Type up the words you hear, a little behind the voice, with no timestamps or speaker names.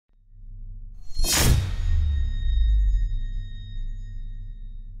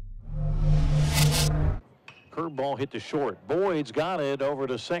curveball hit to short. Boyd's got it over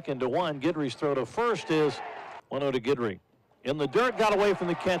to second to one. Guidry's throw to first is 1-0 to Guidry. In the dirt, got away from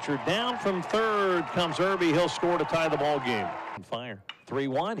the catcher. Down from third comes Irby. He'll score to tie the ball game. Fire.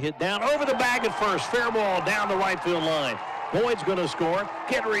 3-1, hit down over the bag at first. Fair ball down the right field line. Boyd's going to score.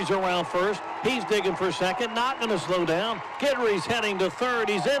 Guidry's around first. He's digging for second. Not going to slow down. Guidry's heading to third.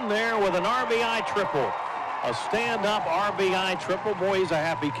 He's in there with an RBI triple. A stand-up RBI triple. Boy, he's a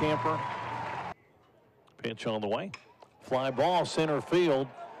happy camper. Pitch on the way. Fly ball center field.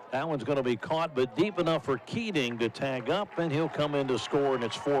 That one's going to be caught, but deep enough for Keating to tag up, and he'll come in to score, and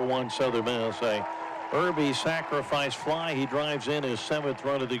it's 4-1 Southern Miss. A Irby sacrifice fly. He drives in his 7th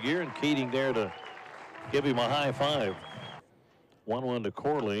run of the year, and Keating there to give him a high five. 1-1 to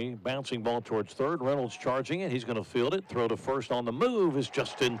Corley. Bouncing ball towards third. Reynolds charging it. He's going to field it. Throw to first on the move is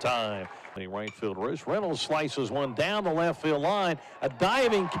just in time. A right field race. Reynolds slices one down the left field line. A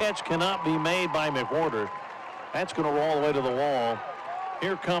diving catch cannot be made by McWhorter. That's going to roll all the way to the wall.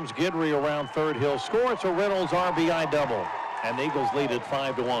 Here comes Guidry around third. He'll score. It's a Reynolds RBI double. And the Eagles lead it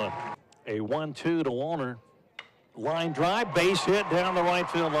 5-1. A 1-2 to Warner. Line drive. Base hit down the right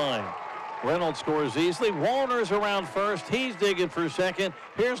field line. Reynolds scores easily. Warner's around first. He's digging for second.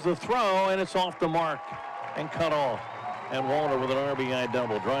 Here's the throw, and it's off the mark and cut off. And Warner with an RBI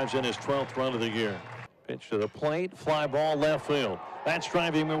double drives in his 12th run of the year. Pitch to the plate. Fly ball left field. That's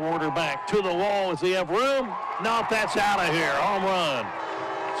driving McWhorter back to the wall. Does he have room? Nope, that's out of here. Home run.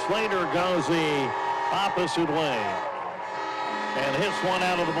 Slater goes the opposite way and hits one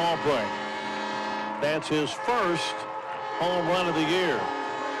out of the ballpark. That's his first home run of the year.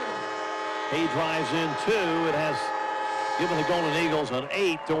 He drives in two. It has given the Golden Eagles an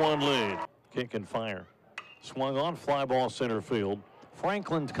 8-1 lead. Kick and fire. Swung on, fly ball center field.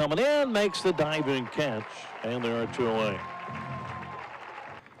 Franklin's coming in, makes the diving catch, and there are two away.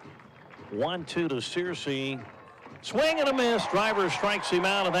 1-2 to Searcy. Swing and a miss. Driver strikes him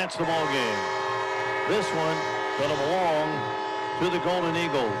out, and that's the ball game. This one going to belong to the Golden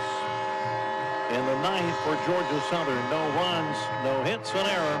Eagles. In the ninth for Georgia Southern. No runs, no hits, an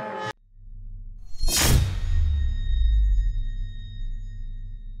error.